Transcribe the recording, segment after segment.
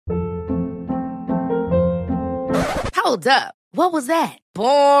Hold up. What was that?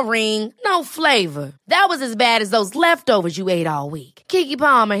 Boring. No flavor. That was as bad as those leftovers you ate all week. Keke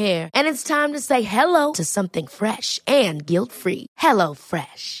Palmer here, and it's time to say hello to something fresh and guilt-free. Hello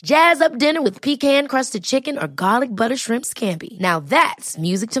Fresh. Jazz up dinner with pecan-crusted chicken or garlic butter shrimp scampi. Now that's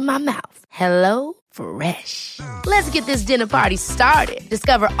music to my mouth. Hello Fresh. Let's get this dinner party started.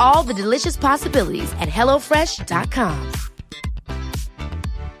 Discover all the delicious possibilities at hellofresh.com.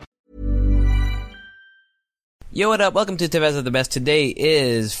 Yo, what up? Welcome to Tevez of the Best. Today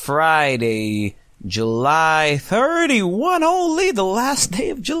is Friday, July 31. Holy, the last day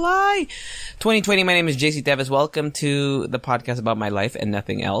of July 2020. My name is JC Tevez. Welcome to the podcast about my life and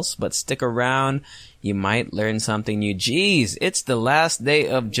nothing else. But stick around. You might learn something new. Jeez, it's the last day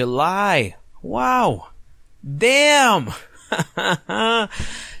of July. Wow. Damn.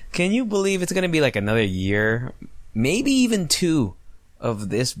 Can you believe it's going to be like another year? Maybe even 2 of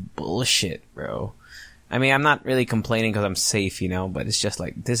this bullshit, bro. I mean, I'm not really complaining because I'm safe, but it's just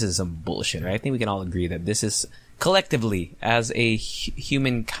like, this is some bullshit, right? I think we can all agree that this is, collectively, as a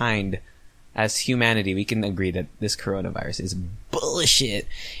humankind, as humanity, we can agree that this coronavirus is bullshit.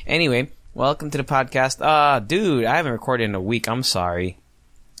 Anyway, welcome to the podcast. Dude, I haven't recorded in a week. I'm sorry.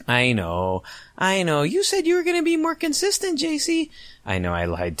 I know. You said you were going to be more consistent, JC. I know I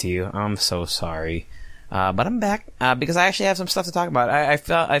lied to you. I'm so sorry. But I'm back, because I actually have some stuff to talk about. I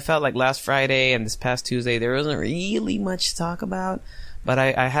felt like last Friday and this past Tuesday, there wasn't really much to talk about, but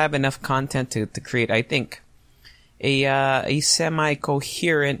I have enough content to create, I think, a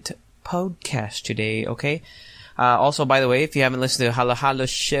semi-coherent podcast today, okay? Also, by the way, if you haven't listened to Halo Halo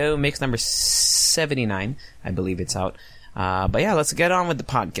Show, mix number 79, I believe it's out. But yeah, let's get on with the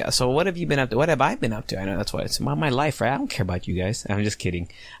podcast. So what have you been up to? What have I been up to? I know that's what it's about my life, right? I don't care about you guys. I'm just kidding.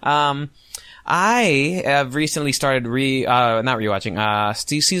 I have recently started not rewatching,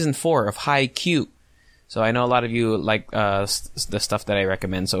 season 4 of Haikyuu. So I know a lot of you like, the stuff that I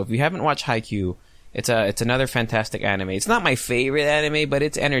recommend. So if you haven't watched Haikyuu, it's another fantastic anime. It's not my favorite anime, but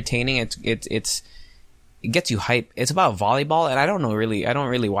it's entertaining. It gets you hype. It's about volleyball, and I don't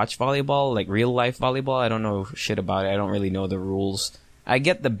really watch volleyball, like real life volleyball. I don't know shit about it. I don't really know the rules. I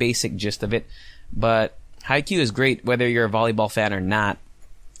get the basic gist of it, but Haikyuu is great whether you're a volleyball fan or not.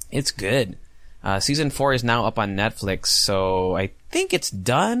 It's good. Season 4 is now up on Netflix, so I think it's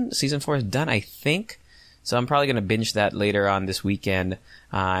done. Season 4 is done, I think. So I'm probably gonna binge that later on this weekend.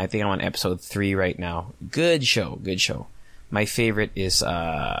 I think I'm on episode 3 right now. Good show. My favorite is, see,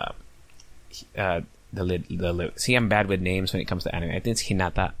 I'm bad with names when it comes to anime. I think it's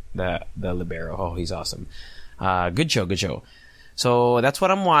Hinata, the libero. Oh, he's awesome. Good show. So that's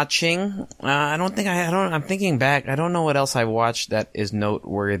what I'm watching. I'm thinking back. I don't know what else I watched that is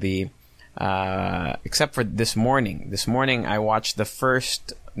noteworthy. Except for this morning. This morning I watched the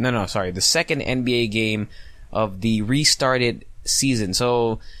second NBA game of the restarted season.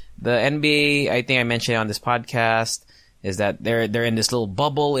 So the NBA, I think I mentioned on this podcast, is that they're in this little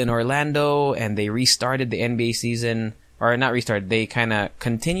bubble in Orlando, and they restarted the NBA season, or not restarted, they kind of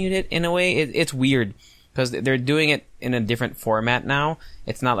continued it in a way. It's weird because they're doing it in a different format now.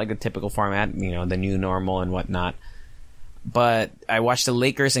 It's not like the typical format, the new normal and whatnot. But I watched the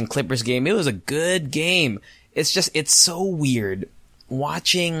Lakers and Clippers game. It was a good game. It's so weird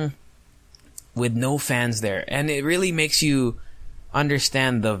watching with no fans there. And it really makes you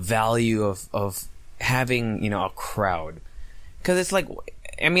understand the value of having, a crowd. Cause it's like,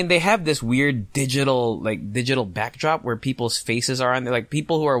 they have this weird digital backdrop where people's faces are on there. Like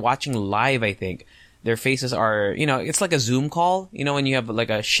people who are watching live, I think, their faces are, it's like a Zoom call. When you have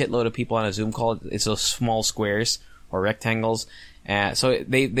like a shitload of people on a Zoom call, it's those small squares or rectangles. So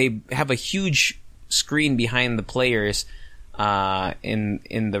they have a huge screen behind the players, in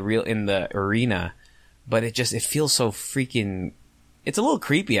the arena, but it feels so freaking, it's a little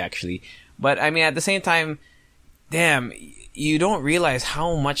creepy actually. But at the same time, damn, you don't realize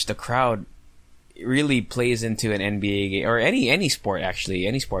how much the crowd really plays into an NBA game, or any sport actually,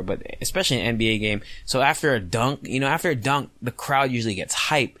 but especially an NBA game. So after a dunk, the crowd usually gets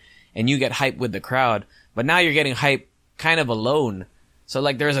hype, and you get hype with the crowd. But now you're getting hype kind of alone. So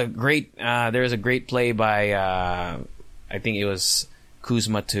like there's a great play by I think it was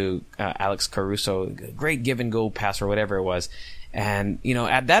Kuzma to Alex Caruso, great give and go pass or whatever it was. And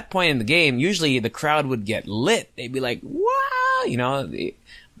at that point in the game, usually the crowd would get lit. They'd be like, "Wow!" The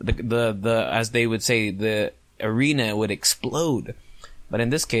as they would say, the arena would explode. But in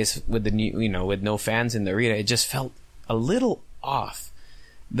this case, with with no fans in the arena, it just felt a little off.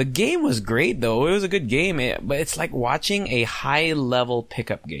 The game was great though. It was a good game, but it's like watching a high level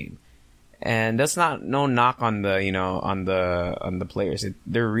pickup game. And that's no knock on the, on the players.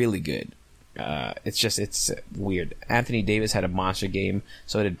 They're really good. It's weird. Anthony Davis had a monster game.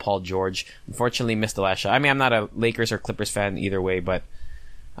 So did Paul George. Unfortunately, missed the last shot. I mean, I'm not a Lakers or Clippers fan either way, but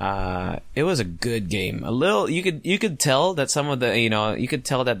it was a good game. A little, you could tell that some of the, you could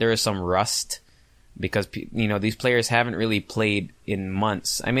tell that there is some rust because these players haven't really played in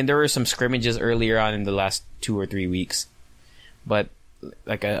months. I mean, there were some scrimmages earlier on in the last 2 or 3 weeks, but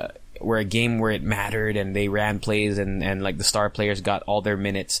like a game where it mattered and they ran plays and like the star players got all their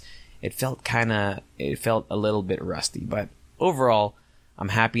minutes. It felt a little bit rusty, but overall, I'm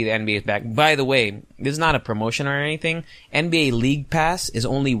happy the NBA is back. By the way, this is not a promotion or anything. NBA League Pass is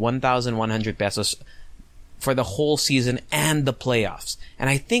only 1,100 pesos for the whole season and the playoffs. And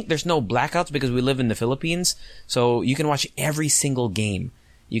I think there's no blackouts because we live in the Philippines, so you can watch every single game.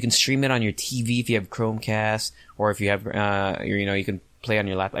 You can stream it on your TV if you have Chromecast, or if you have, you can play on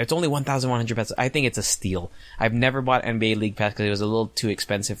your laptop. It's only 1,100 pesos. I think it's a steal. I've never bought NBA League Pass because it was a little too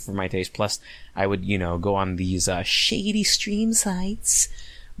expensive for my taste. Plus, I would, go on these shady stream sites.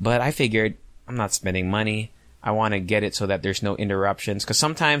 But I figured I'm not spending money. I want to get it so that there's no interruptions. Because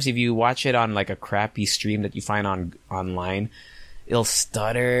sometimes if you watch it on like a crappy stream that you find online, it'll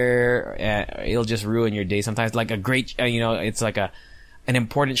stutter. It'll just ruin your day. Sometimes like a great, it's like an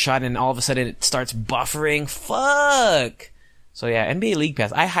important shot and all of a sudden it starts buffering. Fuck! So yeah, NBA League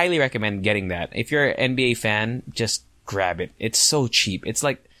Pass. I highly recommend getting that. If you're an NBA fan, just grab it. It's so cheap. It's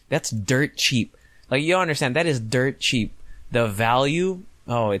like, that's dirt cheap. Like, you don't understand. That is dirt cheap. The value,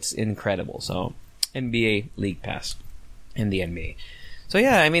 it's incredible. So, NBA League Pass in the NBA. So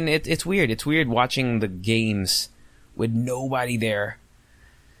yeah, I mean, it's weird. It's weird watching the games with nobody there.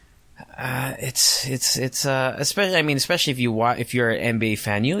 Especially if you're an NBA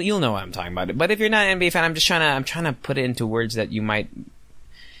fan, you'll know what I'm talking about. But if you're not an NBA fan, I'm trying to put it into words that you might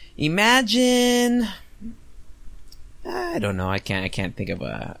imagine. I don't know. I can't think of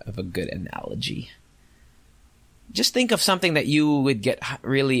a good analogy. Just think of something that you would get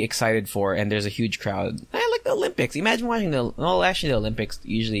really excited for, and there's a huge crowd. Like the Olympics. Imagine watching the Olympics.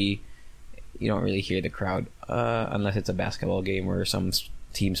 Usually, you don't really hear the crowd unless it's a basketball game or some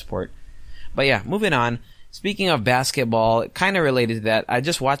team sport. But yeah, moving on. Speaking of basketball, kind of related to that, I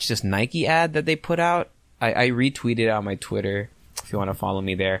just watched this Nike ad that they put out. I retweeted it on my Twitter if you want to follow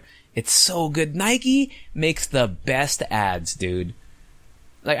me there. It's so good. Nike makes the best ads, dude.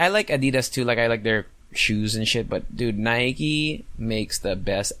 Like, I like Adidas too. Like, I like their shoes and shit. But, dude, Nike makes the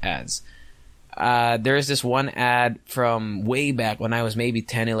best ads. There's this one ad from way back when I was maybe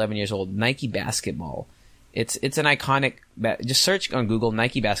 10, 11 years old. Nike basketball. It's an iconic, just search on Google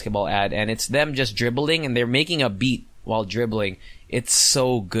Nike basketball ad, and it's them just dribbling, and they're making a beat while dribbling. It's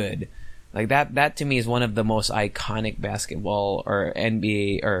so good. Like, that to me is one of the most iconic basketball or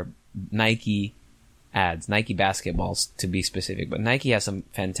NBA or Nike ads. Nike basketballs, to be specific. But Nike has some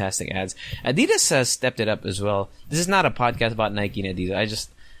fantastic ads. Adidas has stepped it up as well. This is not a podcast about Nike and Adidas.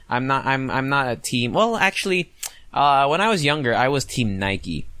 I'm not a team. Well, actually, when I was younger, I was team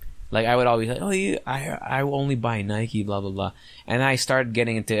Nike. Like, I would always like, I will only buy Nike, blah, blah, blah. And I started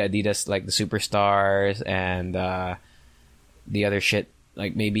getting into Adidas, like the Superstars and the other shit,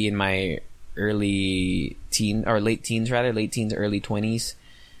 like maybe in my late teens, early 20s.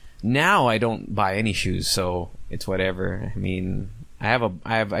 Now I don't buy any shoes, so it's whatever. I mean,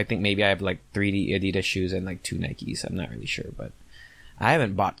 I think maybe I have like 3 Adidas shoes and like 2 Nikes. I'm not really sure, but I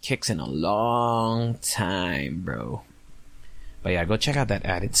haven't bought kicks in a long time, bro. But yeah, go check out that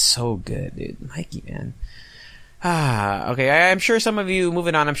ad. It's so good, dude. Nike, man. Okay. I'm sure some of you,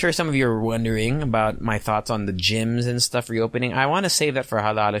 moving on, I'm sure some of you are wondering about my thoughts on the gyms and stuff reopening. I want to save that for a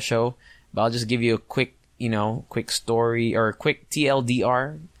Hala Hala show, but I'll just give you a quick story or a quick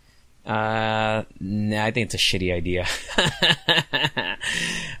TLDR. Nah, I think it's a shitty idea.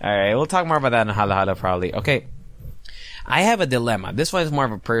 Alright, we'll talk more about that in Hala Hala probably. Okay. I have a dilemma. This one is more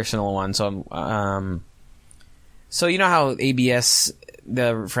of a personal one, so so you know how ABS,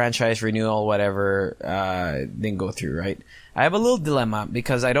 the franchise renewal, whatever, didn't go through, right? I have a little dilemma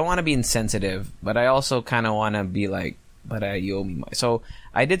because I don't want to be insensitive, but I also kind of want to be like, but you owe me money. So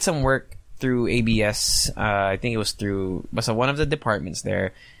I did some work through ABS. I think it was through one of the departments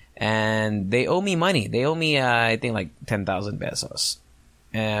there, and they owe me money. They owe me, I think, like 10,000 pesos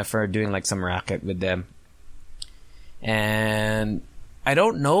for doing like some racket with them. And I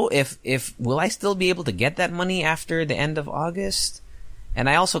don't know if will I still be able to get that money after the end of August? And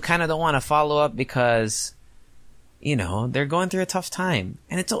I also kind of don't want to follow up because, they're going through a tough time.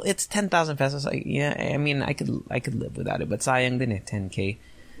 And it's 10,000 pesos. I mean, I could live without it, but sayang din 10K.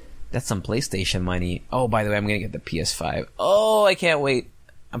 That's some PlayStation money. Oh, by the way, I'm going to get the PS5. Oh, I can't wait.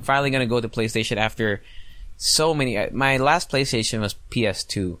 I'm finally going to go to PlayStation after so many. My last PlayStation was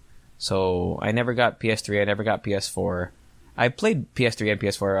PS2. So I never got PS3. I never got PS4. I played PS3 and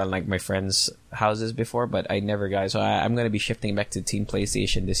PS4 on like my friends' houses before, but I never got it. So I'm going to be shifting back to Team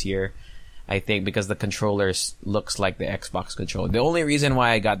PlayStation this year, I think, because the controller looks like the Xbox controller. The only reason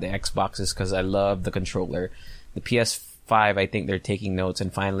why I got the Xbox is because I love the controller. The PS5, I think they're taking notes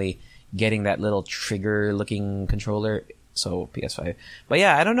and finally getting that little trigger-looking controller. So PS5. But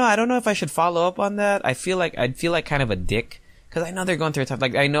yeah, I don't know. I don't know if I should follow up on that. I'd feel like kind of a dick. Because I know they're going through a tough,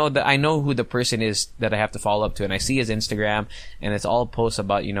 like, I know who the person is that I have to follow up to, and I see his Instagram, and it's all posts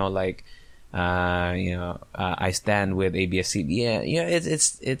about, I stand with ABS-C. Yeah,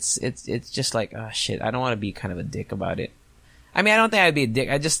 it's just like, oh shit, I don't want to be kind of a dick about it. I mean, I don't think I'd be a dick,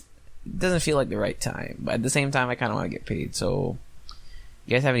 it doesn't feel like the right time, but at the same time, I kind of want to get paid, so,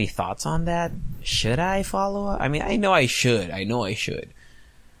 you guys have any thoughts on that? Should I follow up? I mean, I know I should,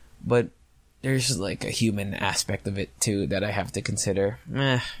 but, there's like a human aspect of it too that I have to consider.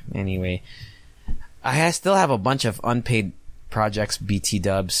 Anyway. I still have a bunch of unpaid projects, BT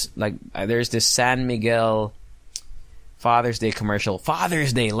dubs. Like, there's this San Miguel Father's Day commercial.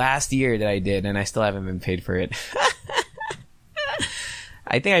 Father's Day last year that I did, and I still haven't been paid for it.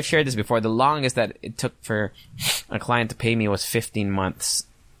 I think I've shared this before. The longest that it took for a client to pay me was 15 months.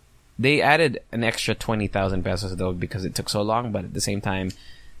 They added an extra 20,000 pesos though because it took so long, but at the same time,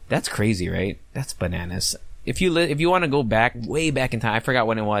 that's crazy, right? That's bananas. If you want to go back, way back in time, I forgot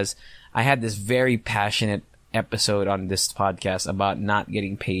when it was, I had this very passionate episode on this podcast about not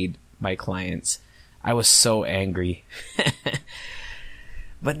getting paid by clients. I was so angry.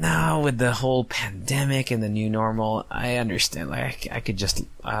 But now with the whole pandemic and the new normal, I understand. Like,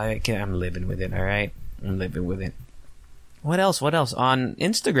 I'm living with it, alright? I'm living with it. What else? On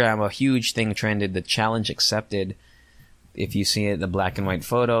Instagram, a huge thing trended, the challenge accepted. If you see it, the black and white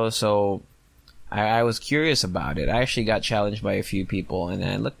photo. So I was curious about it. I actually got challenged by a few people and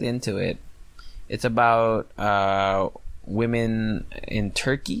I looked into it. It's about women in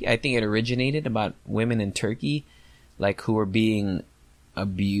Turkey. I think it originated about women in Turkey, like who were being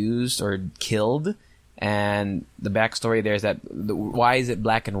abused or killed. And the backstory there is that why is it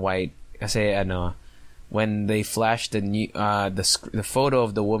black and white? When they flashed the photo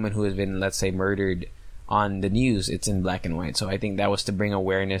of the woman who has been, let's say, murdered on the news, it's in black and white. So I think that was to bring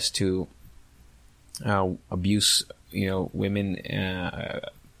awareness to abuse, women,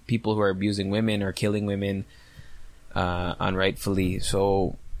 people who are abusing women or killing women unrightfully.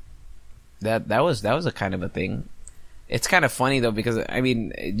 So that was a kind of a thing. It's kind of funny though, because I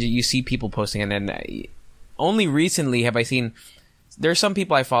mean, you see people posting, and then only recently have I seen there are some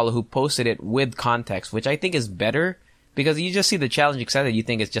people I follow who posted it with context, which I think is better. Because you just see the challenge accepted, you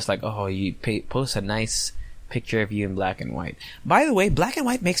think it's just like, oh, you post a nice picture of you in black and white. By the way, black and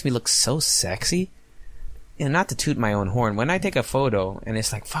white makes me look so sexy. Not to toot my own horn. When I take a photo and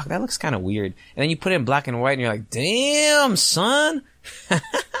it's like, fuck, that looks kind of weird. And then you put it in black and white and you're like, damn, son.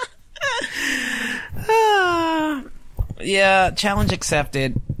 Yeah, challenge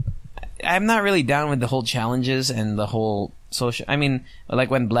accepted. I'm not really down with the whole challenges and the whole social. I mean,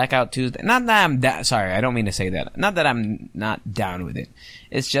 like when Blackout Tuesday. Not that I'm sorry, I don't mean to say that. Not that I'm not down with it.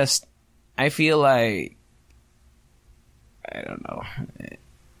 It's just I feel like I don't know.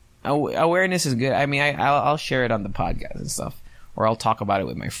 Awareness is good. I mean, I'll share it on the podcast and stuff, or I'll talk about it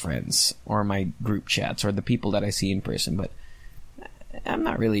with my friends or my group chats or the people that I see in person. But I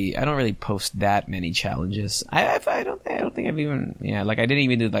don't really post that many challenges. I don't think I've even, like I didn't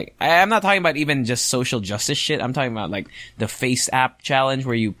even do like, I'm not talking about even just social justice shit. I'm talking about like the face app challenge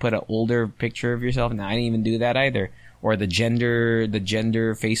where you put an older picture of yourself. No, I didn't even do that either. Or the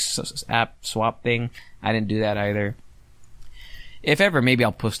gender face app swap thing. I didn't do that either. If ever, maybe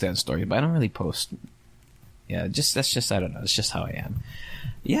I'll post that in story, but I don't really post. Yeah, that's just I don't know. It's just how I am.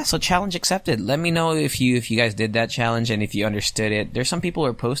 Yeah, so challenge accepted. Let me know if you guys did that challenge and if you understood it. There's some people who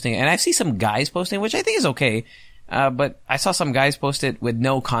are posting, and I see some guys posting, which I think is okay. But I saw some guys post it with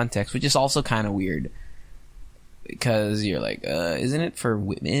no context, which is also kind of weird. Because you're like, isn't it for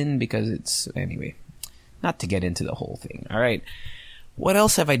women? Because it's, anyway, not to get into the whole thing. All right. What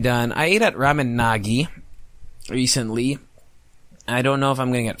else have I done? I ate at Ramen Nagi recently. I don't know if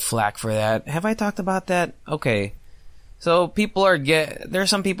I'm going to get flack for that. Have I talked about that? Okay. So there are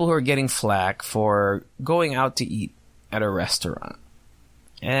some people who are getting flack for going out to eat at a restaurant.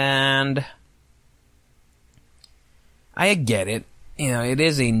 And I get it. It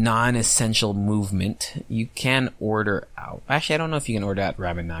is a non-essential movement. You can order out. Actually, I don't know if you can order at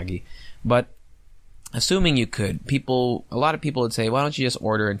Ramen Nagi, but assuming you could, a lot of people would say, why don't you just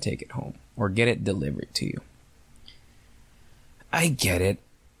order and take it home or get it delivered to you? I get it.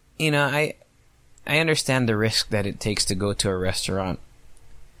 I understand the risk that it takes to go to a restaurant.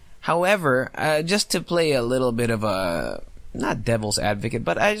 However, just to play a little bit of a, not devil's advocate,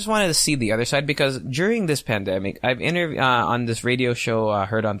 but I just wanted to see the other side, because during this pandemic, I've interviewed on this radio show,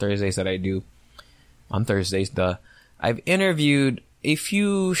 Heard on Thursdays, that I do on Thursdays. I've interviewed a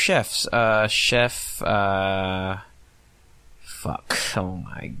few chefs. Oh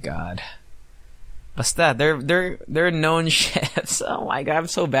my god. Basta, they're known chefs. Oh my god, I'm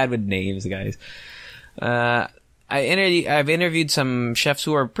so bad with names, guys. I've interviewed some chefs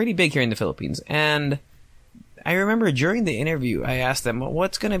who are pretty big here in the Philippines, and I remember during the interview, I asked them,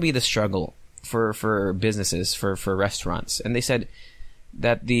 what's going to be the struggle for businesses, for restaurants? And they said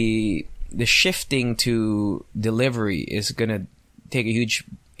that the shifting to delivery is going to take a huge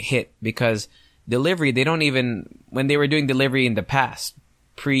hit, because delivery, when they were doing delivery in the past,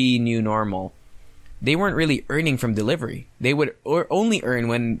 pre-new normal, they weren't really earning from delivery. They would only earn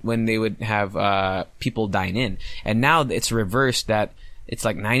when they would have people dine in. And now it's reversed, that it's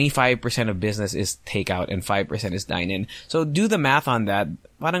like 95% of business is takeout and 5% is dine in. So do the math on that.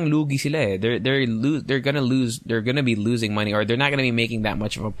 Parang lugi sila eh. They're gonna be losing money, or they're not gonna be making that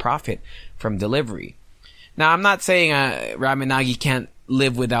much of a profit from delivery. Now, I'm not saying Ramenagi can't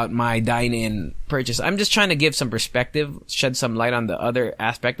live without my dine-in purchase. I'm just trying to give some perspective, shed some light on the other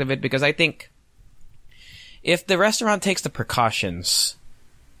aspect of it, because I think if the restaurant takes the precautions,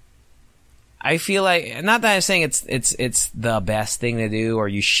 I feel like, not that I'm saying it's the best thing to do or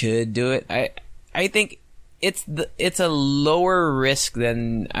you should do it. I think it's a lower risk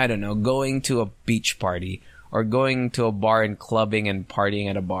than, I don't know, going to a beach party or going to a bar and clubbing and partying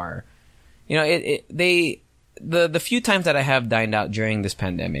at a bar. You know, the few times that I have dined out during this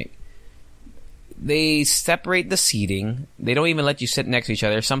pandemic, they separate the seating. They don't even let you sit next to each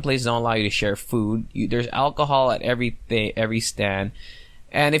other. Some places don't allow you to share food. There's alcohol at every stand.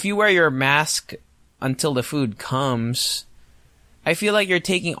 And if you wear your mask until the food comes, I feel like you're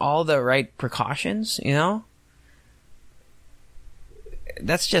taking all the right precautions, you know?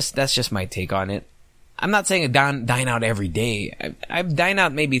 That's just my take on it. I'm not saying dine out every day. I've dined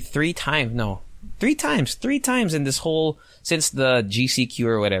out maybe 3 times. No, 3 times. 3 times in this whole, since the GCQ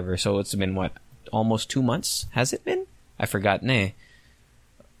or whatever. So it's been what? Almost 2 months? Has it been? I forgot.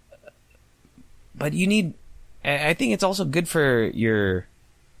 But I think it's also good for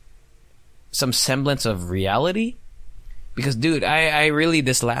some semblance of reality. Because, dude, I really,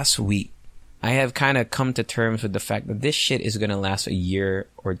 this last week, I have kind of come to terms with the fact that this shit is going to last a year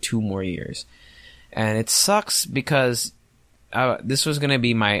or 2 more years. And it sucks because this was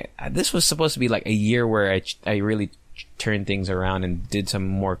supposed to be like a year where I really turned things around and did some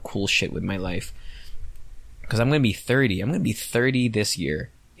more cool shit with my life. Because I'm going to be 30. I'm going to be 30 this year.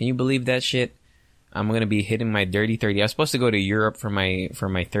 Can you believe that shit? I'm going to be hitting my dirty 30. I was supposed to go to Europe for my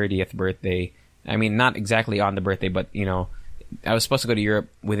 30th birthday. I mean, not exactly on the birthday, but, you know, I was supposed to go to Europe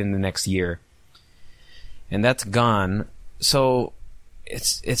within the next year. And that's gone. So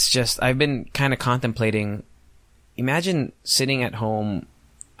it's just, I've been kind of contemplating, imagine sitting at home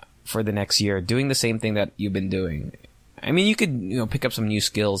for the next year doing the same thing that you've been doing. I mean, you could, you know, pick up some new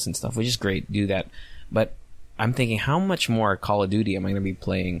skills and stuff, which is great, do that. But I'm thinking, how much more Call of Duty am I going to be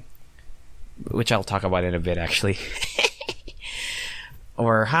playing? Which I'll talk about in a bit, actually.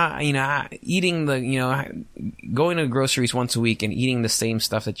 Or how, you know, eating going to groceries once a week and eating the same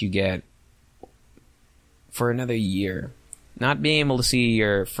stuff that you get for another year. Not being able to see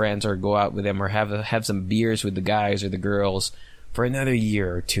your friends or go out with them or have some beers with the guys or the girls for another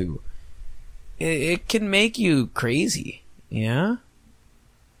year or 2. It can make you crazy, yeah?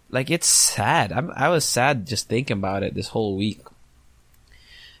 Like, it's sad. I was sad just thinking about it this whole week.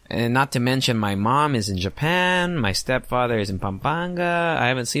 And not to mention, my mom is in Japan. My stepfather is in Pampanga. I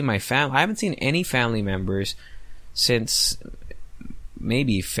haven't seen I haven't seen any family members since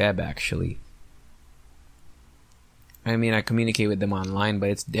maybe Feb, actually. I mean, I communicate with them online, but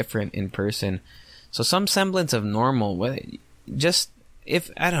it's different in person. So some semblance of normal. Just,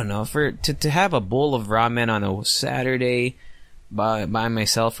 if, I don't know, to have a bowl of ramen on a Saturday by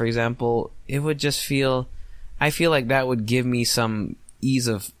myself, for example, it would just I feel like that would give me some ease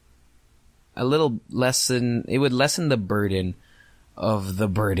of, a little lessen, it would lessen the burden of the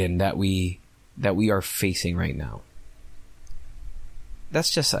burden that we are facing right now. That's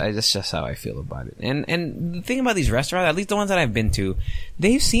just how I feel about it. And the thing about these restaurants, at least the ones that I've been to,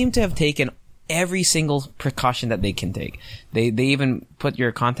 they seem to have taken every single precaution that they can take. They even put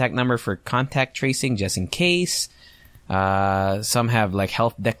your contact number for contact tracing just in case. Some have like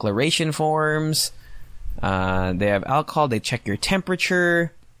health declaration forms. They have alcohol. They check your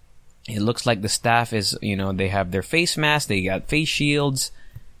temperature. It looks like the staff is, you know, they have their face masks. They got face shields.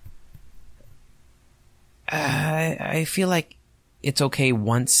 I feel like it's okay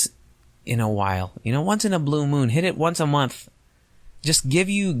once in a while. Once in a blue moon. Hit it once a month. Just give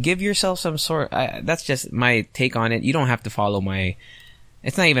yourself some sort. That's just my take on it. You don't have to follow my.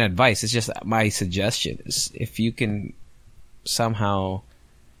 It's not even advice. It's just my suggestion. Is if you can somehow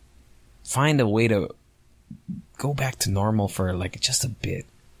find a way to go back to normal for like just a bit,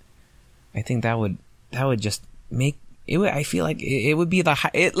 I think that would just make it. I feel like it would be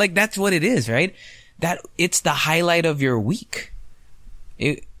like that's what it is, right? That it's the highlight of your week.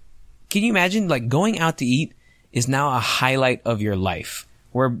 Can you imagine like going out to eat is now a highlight of your life,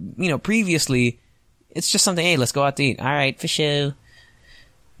 where previously it's just something. Hey, let's go out to eat. All right, for sure.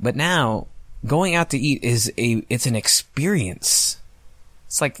 But now going out to eat it's an experience.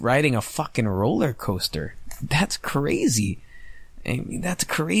 It's like riding a fucking roller coaster. That's crazy. I mean, that's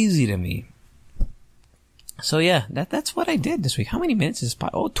crazy to me. So yeah, that's what I did this week. How many minutes is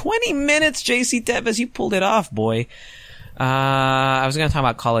 20 minutes, JC Tevez. You pulled it off, boy. I was going to talk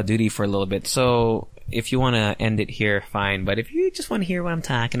about Call of Duty for a little bit. So if you want to end it here, fine. But if you just want to hear what I'm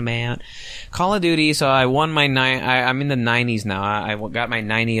talking about, Call of Duty. So I won I'm in the 90s now. I got my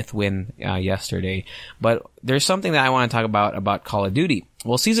 90th win yesterday. But there's something that I want to talk about Call of Duty.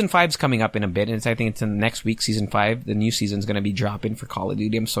 Well, Season 5's coming up in a bit, and I think it's in next week, Season 5. The new season's going to be dropping for Call of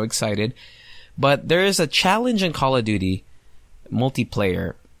Duty. I'm so excited. But there is a challenge in Call of Duty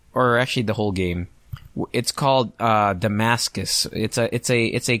multiplayer, or actually the whole game. It's called Damascus. It's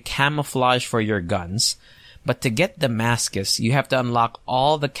a camouflage for your guns. But to get Damascus, you have to unlock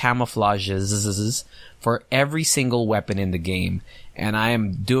all the camouflages for every single weapon in the game. And I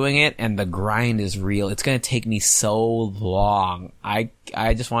am doing it, and the grind is real. It's going to take me so long. I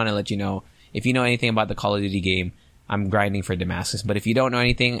just want to let you know, if you know anything about the Call of Duty game, I'm grinding for Damascus. But if you don't know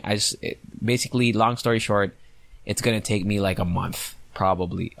anything, basically, long story short, it's going to take me like a month,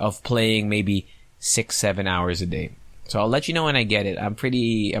 probably, of playing maybe 6-7 hours a day. So I'll let you know when I get it. I'm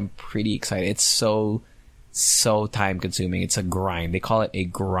pretty excited. It's so time consuming. It's a grind. They call it a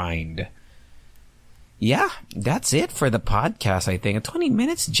grind. Yeah, that's it for the podcast, I think. 20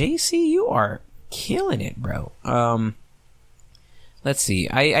 minutes, JC, you are killing it, bro. Let's see.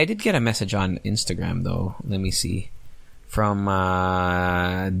 I did get a message on Instagram, though. Let me see. From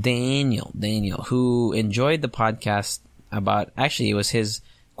Daniel, who enjoyed the podcast about... Actually, it was his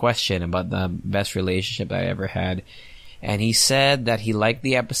question about the best relationship I ever had. And he said that he liked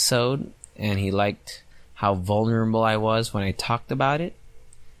the episode, and he liked how vulnerable I was when I talked about it.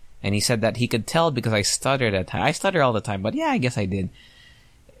 And he said that he could tell because I stuttered at times. I stutter all the time, but yeah, I guess I did.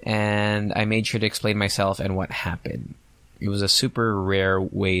 And I made sure to explain myself and what happened. It was a super rare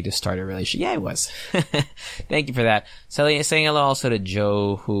way to start a relationship. Yeah, it was. Thank you for that. So saying hello also to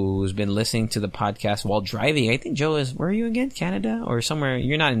Joe, who's been listening to the podcast while driving. I think Joe is, where are you again? Canada or somewhere?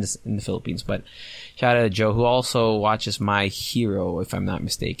 You're not in the Philippines, but shout out to Joe, who also watches My Hero, if I'm not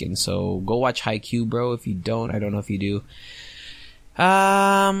mistaken. So go watch Haikyuu, bro. If you don't, I don't know if you do.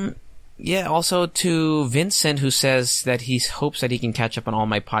 Yeah, also to Vincent, who says that he hopes that he can catch up on all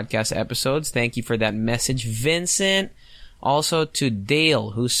my podcast episodes. Thank you for that message, Vincent. Also to Dale,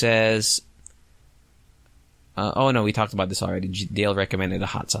 who says, oh no, we talked about this already. Dale recommended a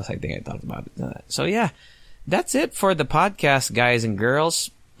hot sauce. I think I talked about it. So yeah, that's it for the podcast, guys and girls.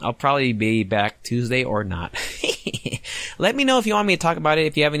 I'll probably be back Tuesday or not. Let me know if you want me to talk about it.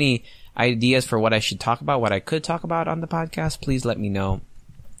 If you have any ideas for what I should talk about, what I could talk about on the podcast, please let me know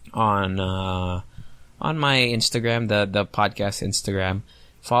on my Instagram, the podcast Instagram.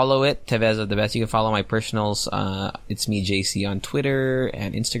 Follow it, Tevez of the Best. You can follow my personals. It's me, JC, on Twitter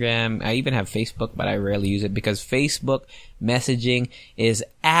and Instagram. I even have Facebook, but I rarely use it because Facebook messaging is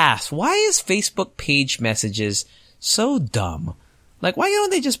ass. Why is Facebook page messages so dumb? Like, why don't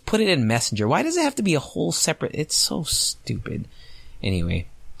they just put it in Messenger? Why does it have to be a whole separate... It's so stupid. Anyway,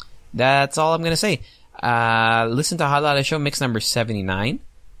 that's all I'm going to say. Listen to Hot Lotta Show, mix number 79.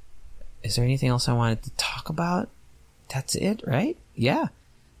 Is there anything else I wanted to talk about? That's it, right? Yeah.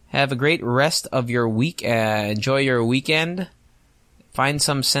 Have a great rest of your week. Enjoy your weekend. Find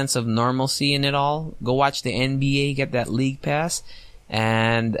some sense of normalcy in it all. Go watch the NBA. Get that league pass.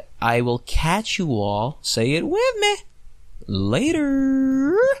 And I will catch you all. Say it with me.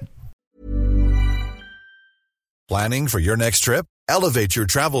 Later. Planning for your next trip? Elevate your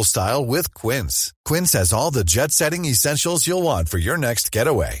travel style with Quince. Quince has all the jet-setting essentials you'll want for your next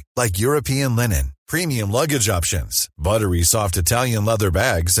getaway, like European linen, premium luggage options, buttery soft Italian leather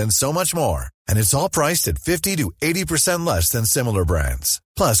bags, and so much more. And it's all priced at 50 to 80% less than similar brands.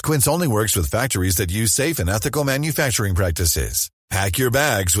 Plus, Quince only works with factories that use safe and ethical manufacturing practices. Pack your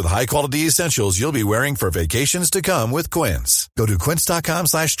bags with high-quality essentials you'll be wearing for vacations to come with Quince. Go to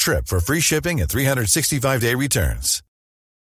quince.com/trip for free shipping and 365-day returns.